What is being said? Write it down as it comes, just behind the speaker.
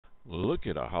Look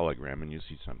at a hologram and you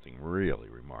see something really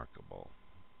remarkable.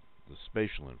 The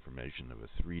spatial information of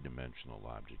a three-dimensional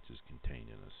object is contained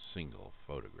in a single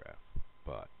photograph.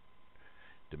 But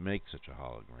to make such a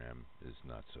hologram is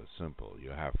not so simple.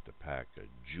 You have to pack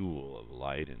a joule of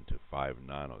light into 5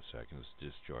 nanoseconds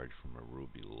discharged from a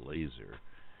ruby laser.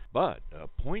 But a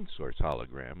point source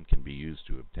hologram can be used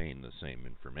to obtain the same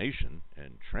information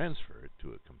and transfer it to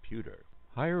a computer.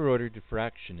 Higher order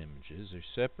diffraction images are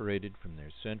separated from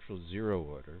their central zero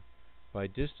order by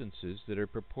distances that are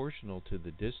proportional to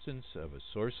the distance of a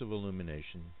source of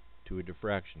illumination to a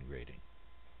diffraction grating.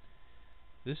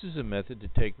 This is a method to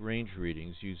take range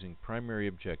readings using primary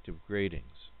objective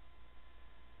gratings.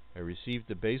 I received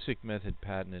the basic method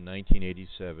patent in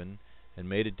 1987 and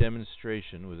made a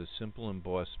demonstration with a simple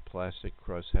embossed plastic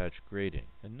crosshatch grating.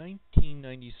 A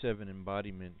 1997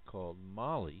 embodiment called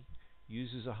Moly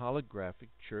uses a holographic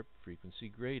chirp frequency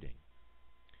grating.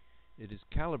 It is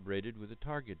calibrated with a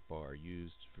target bar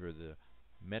used for the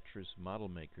Metris Model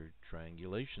Maker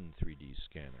triangulation 3D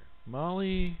scanner.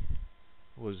 Moly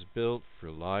was built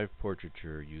for live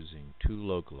portraiture using 2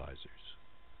 localizers,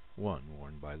 one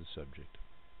worn by the subject.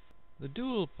 The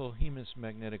dual Polhemus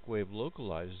magnetic wave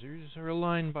localizers are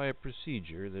aligned by a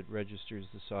procedure that registers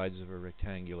the sides of a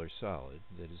rectangular solid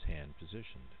that is hand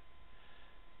positioned.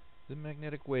 The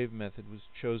magnetic wave method was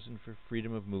chosen for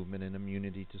freedom of movement and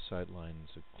immunity to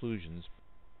sightlines occlusions.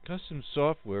 Custom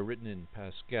software written in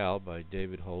Pascal by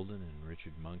David Holden and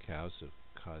Richard Monkhouse of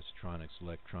Costronics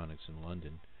Electronics in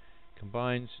London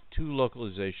combines 2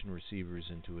 localization receivers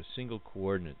into a single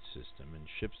coordinate system and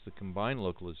ships the combined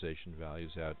localization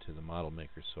values out to the Model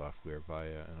Maker software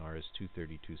via an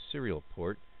RS-232 serial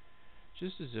port,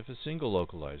 just as if a single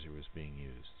localizer was being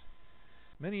used.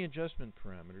 Many adjustment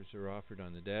parameters are offered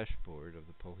on the dashboard of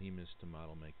the Polhemus to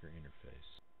Model Maker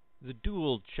interface. The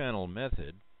dual channel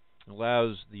method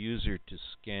allows the user to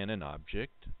scan an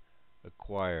object,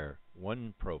 acquire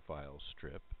one profile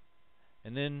strip,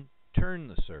 and then turn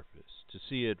the surface to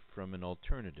see it from an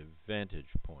alternative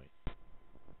vantage point.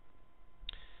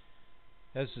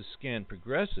 As the scan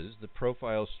progresses, the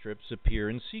profile strips appear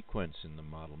in sequence in the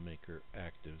Model Maker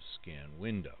active scan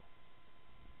window.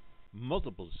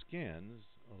 Multiple scans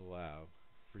allow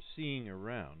for seeing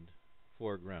around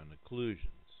foreground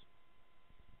occlusions.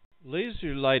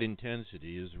 Laser light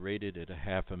intensity is rated at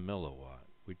 0.5 milliwatt,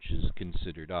 which is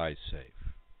considered eye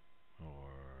safe.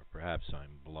 Or perhaps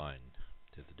I'm blind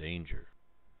to the danger.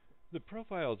 The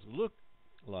profiles look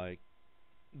like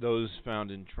those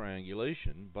found in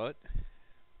triangulation, but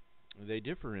they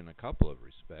differ in a couple of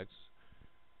respects.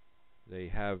 They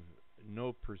have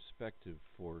no perspective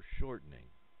foreshortening,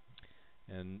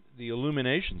 and the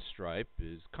illumination stripe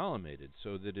is collimated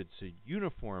so that it's a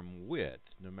uniform width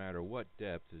no matter what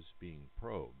depth is being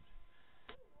probed.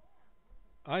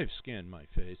 I've scanned my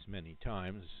face many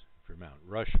times for Mount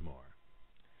Rushmore.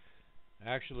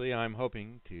 Actually, I'm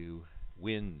hoping to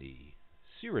win the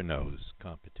Cyrano's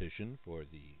competition for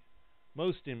the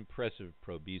most impressive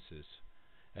probesis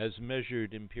as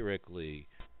measured empirically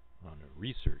on a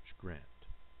research grant.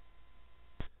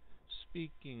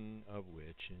 Speaking of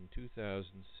which, in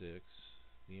 2006,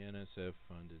 the NSF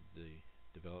funded the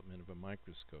development of a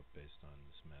microscope based on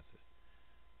this method.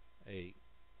 A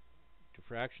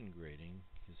diffraction grating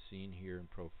is seen here in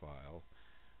profile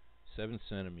 7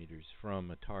 centimeters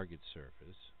from a target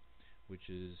surface, which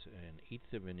is an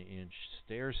 1/8 of an inch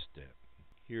stair step.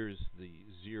 Here's the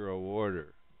zero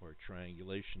order or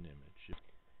triangulation image.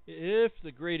 If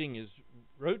the grating is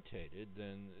rotated,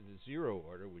 then the zero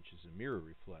order, which is a mirror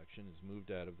reflection, is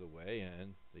moved out of the way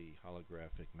and the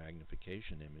holographic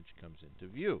magnification image comes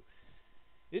into view.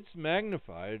 It's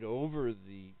magnified over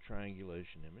the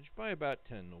triangulation image by about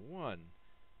 10:1.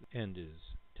 The end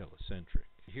is telecentric.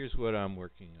 Here's what I'm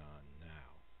working on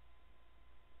now.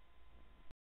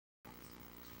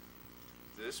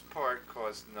 This part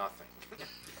costs nothing.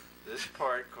 This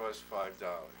part costs $5.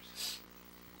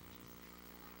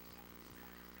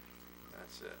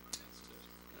 That's it.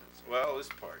 Well, this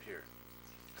part here.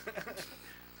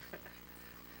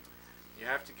 You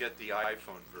have to get the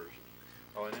iPhone version.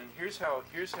 Oh, and then here's how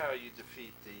you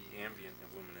defeat the ambient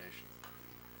illumination.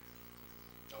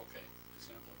 Okay,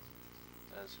 simple.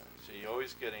 That's right. So you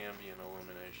always get ambient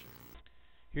illumination.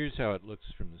 Here's how it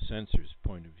looks from the sensor's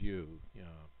point of view.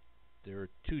 There are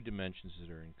 2 dimensions that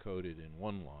are encoded in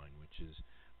one line, which is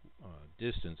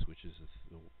distance, which is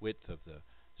the width of the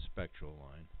spectral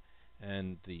line,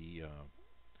 and the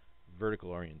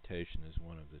vertical orientation is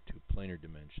one of the 2 planar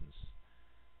dimensions.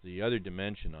 The other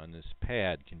dimension on this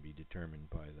pad can be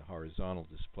determined by the horizontal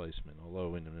displacement,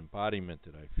 although in an embodiment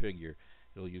that I figure,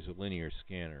 it'll use a linear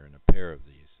scanner and a pair of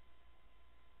these.